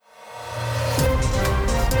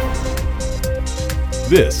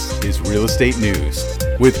This is Real Estate News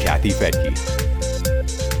with Kathy Fettke.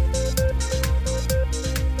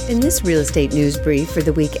 In this Real Estate News Brief for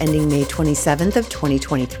the week ending May 27th of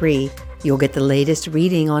 2023, you'll get the latest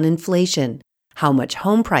reading on inflation, how much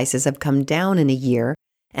home prices have come down in a year,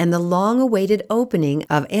 and the long-awaited opening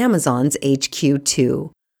of Amazon's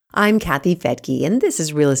HQ2. I'm Kathy Fettke, and this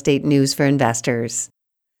is Real Estate News for Investors.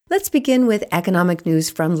 Let's begin with economic news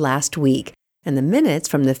from last week, and the minutes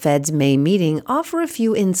from the Fed's May meeting offer a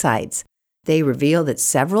few insights. They reveal that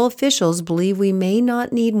several officials believe we may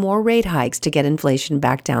not need more rate hikes to get inflation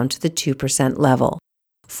back down to the 2% level.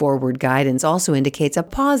 Forward guidance also indicates a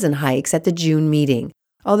pause in hikes at the June meeting,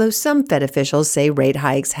 although some Fed officials say rate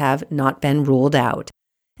hikes have not been ruled out.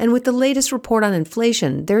 And with the latest report on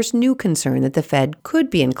inflation, there's new concern that the Fed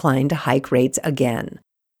could be inclined to hike rates again.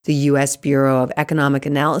 The U.S. Bureau of Economic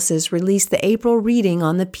Analysis released the April reading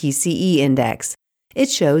on the PCE index. It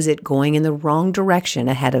shows it going in the wrong direction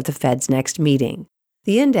ahead of the Fed's next meeting.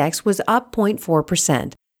 The index was up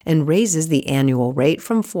 0.4% and raises the annual rate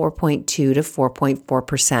from 4.2 to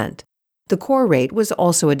 4.4%. The core rate was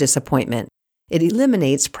also a disappointment. It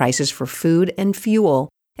eliminates prices for food and fuel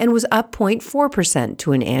and was up 0.4%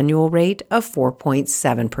 to an annual rate of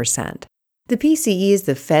 4.7%. The PCE is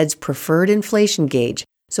the Fed's preferred inflation gauge,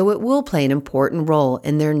 so it will play an important role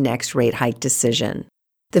in their next rate hike decision.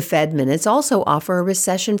 The Fed minutes also offer a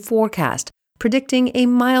recession forecast, predicting a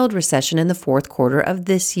mild recession in the fourth quarter of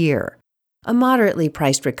this year. A moderately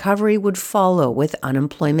priced recovery would follow, with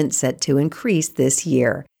unemployment set to increase this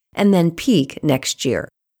year and then peak next year.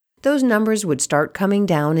 Those numbers would start coming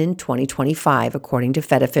down in 2025, according to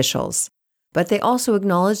Fed officials. But they also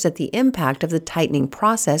acknowledge that the impact of the tightening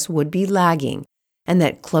process would be lagging, and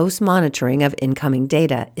that close monitoring of incoming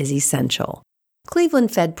data is essential.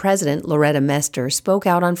 Cleveland Fed President Loretta Mester spoke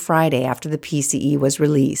out on Friday after the PCE was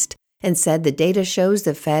released and said the data shows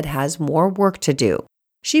the Fed has more work to do.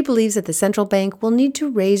 She believes that the central bank will need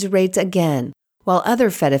to raise rates again, while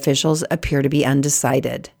other Fed officials appear to be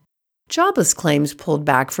undecided. Jobless claims pulled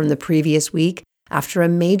back from the previous week after a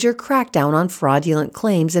major crackdown on fraudulent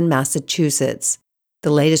claims in Massachusetts. The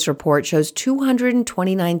latest report shows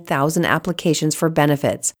 229,000 applications for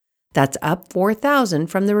benefits. That's up 4,000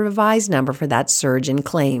 from the revised number for that surge in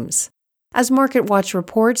claims. As MarketWatch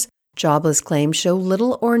reports, jobless claims show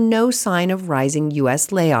little or no sign of rising U.S.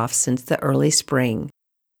 layoffs since the early spring.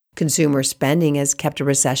 Consumer spending has kept a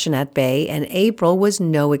recession at bay, and April was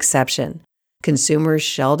no exception. Consumers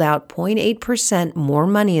shelled out 0.8% more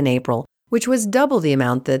money in April, which was double the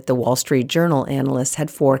amount that the Wall Street Journal analysts had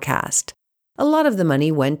forecast. A lot of the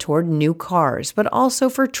money went toward new cars, but also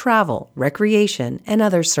for travel, recreation, and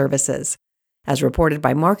other services. As reported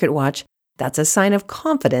by MarketWatch, that's a sign of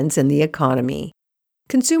confidence in the economy.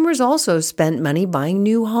 Consumers also spent money buying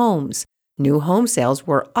new homes. New home sales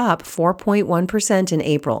were up 4.1% in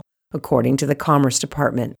April, according to the Commerce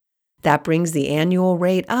Department. That brings the annual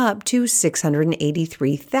rate up to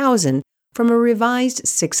 $683,000 from a revised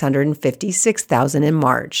 $656,000 in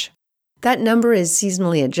March. That number is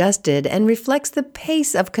seasonally adjusted and reflects the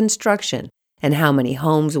pace of construction and how many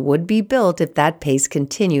homes would be built if that pace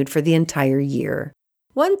continued for the entire year.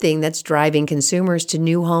 One thing that's driving consumers to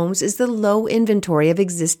new homes is the low inventory of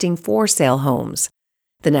existing for-sale homes.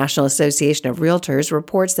 The National Association of Realtors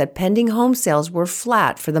reports that pending home sales were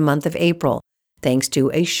flat for the month of April, thanks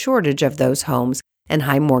to a shortage of those homes and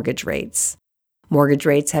high mortgage rates. Mortgage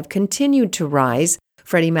rates have continued to rise.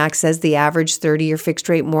 Freddie Mac says the average 30-year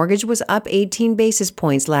fixed-rate mortgage was up 18 basis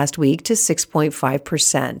points last week to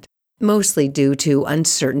 6.5%, mostly due to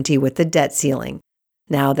uncertainty with the debt ceiling.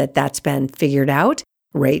 Now that that's been figured out,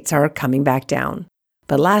 rates are coming back down.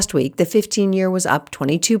 But last week, the 15-year was up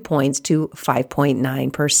 22 points to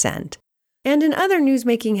 5.9%. And in other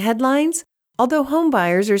news-making headlines, although home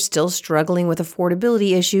buyers are still struggling with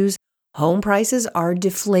affordability issues, home prices are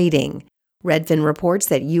deflating. Redfin reports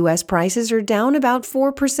that U.S. prices are down about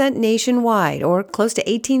 4% nationwide, or close to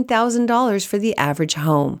 $18,000 for the average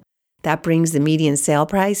home. That brings the median sale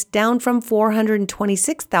price down from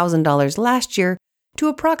 $426,000 last year to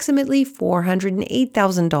approximately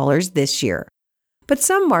 $408,000 this year. But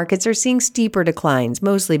some markets are seeing steeper declines,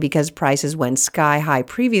 mostly because prices went sky-high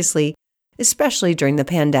previously, especially during the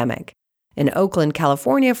pandemic. In Oakland,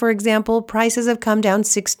 California, for example, prices have come down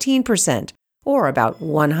 16%, or about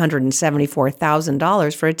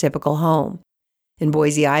 $174,000 for a typical home. In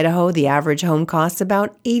Boise, Idaho, the average home costs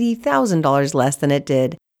about $80,000 less than it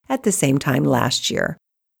did at the same time last year.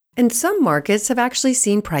 And some markets have actually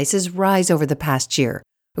seen prices rise over the past year.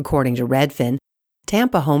 According to Redfin,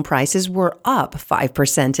 Tampa home prices were up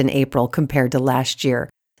 5% in April compared to last year,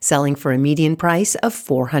 selling for a median price of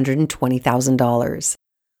 $420,000.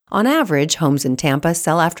 On average, homes in Tampa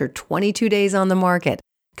sell after 22 days on the market,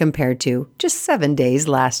 compared to just 7 days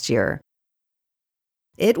last year.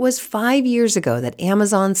 It was 5 years ago that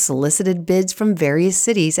Amazon solicited bids from various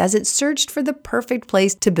cities as it searched for the perfect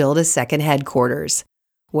place to build a second headquarters.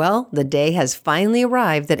 Well, the day has finally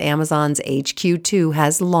arrived that Amazon's HQ2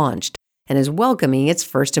 has launched and is welcoming its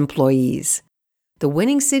first employees. The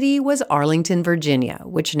winning city was Arlington, Virginia,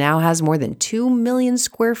 which now has more than 2 million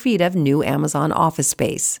square feet of new Amazon office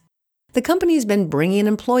space. The company has been bringing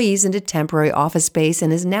employees into temporary office space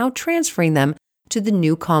and is now transferring them to the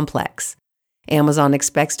new complex. Amazon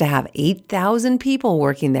expects to have 8,000 people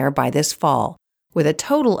working there by this fall, with a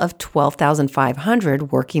total of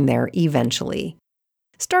 12,500 working there eventually.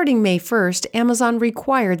 Starting May 1st, Amazon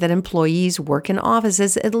required that employees work in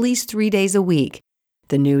offices at least 3 days a week.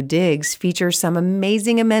 The new digs feature some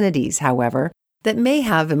amazing amenities, however, that may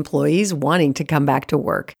have employees wanting to come back to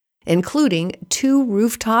work, including 2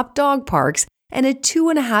 rooftop dog parks and a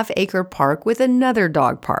 2.5-acre park with another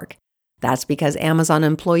dog park. That's because Amazon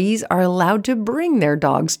employees are allowed to bring their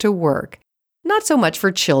dogs to work. Not so much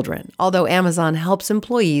for children, although Amazon helps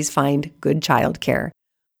employees find good childcare.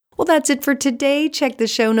 Well, that's it for today. Check the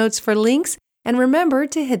show notes for links. And remember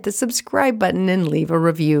to hit the subscribe button and leave a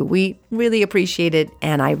review. We really appreciate it,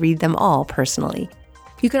 and I read them all personally.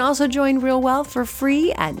 You can also join Real Wealth for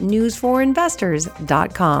free at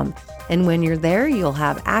newsforinvestors.com. And when you're there, you'll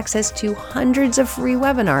have access to hundreds of free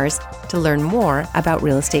webinars to learn more about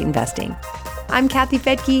real estate investing. I'm Kathy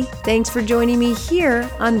Fettke. Thanks for joining me here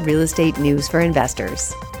on Real Estate News for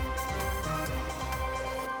Investors.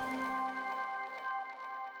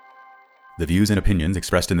 The views and opinions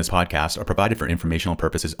expressed in this podcast are provided for informational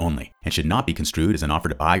purposes only and should not be construed as an offer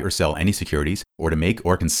to buy or sell any securities or to make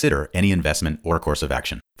or consider any investment or course of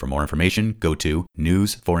action. For more information, go to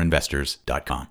newsforinvestors.com.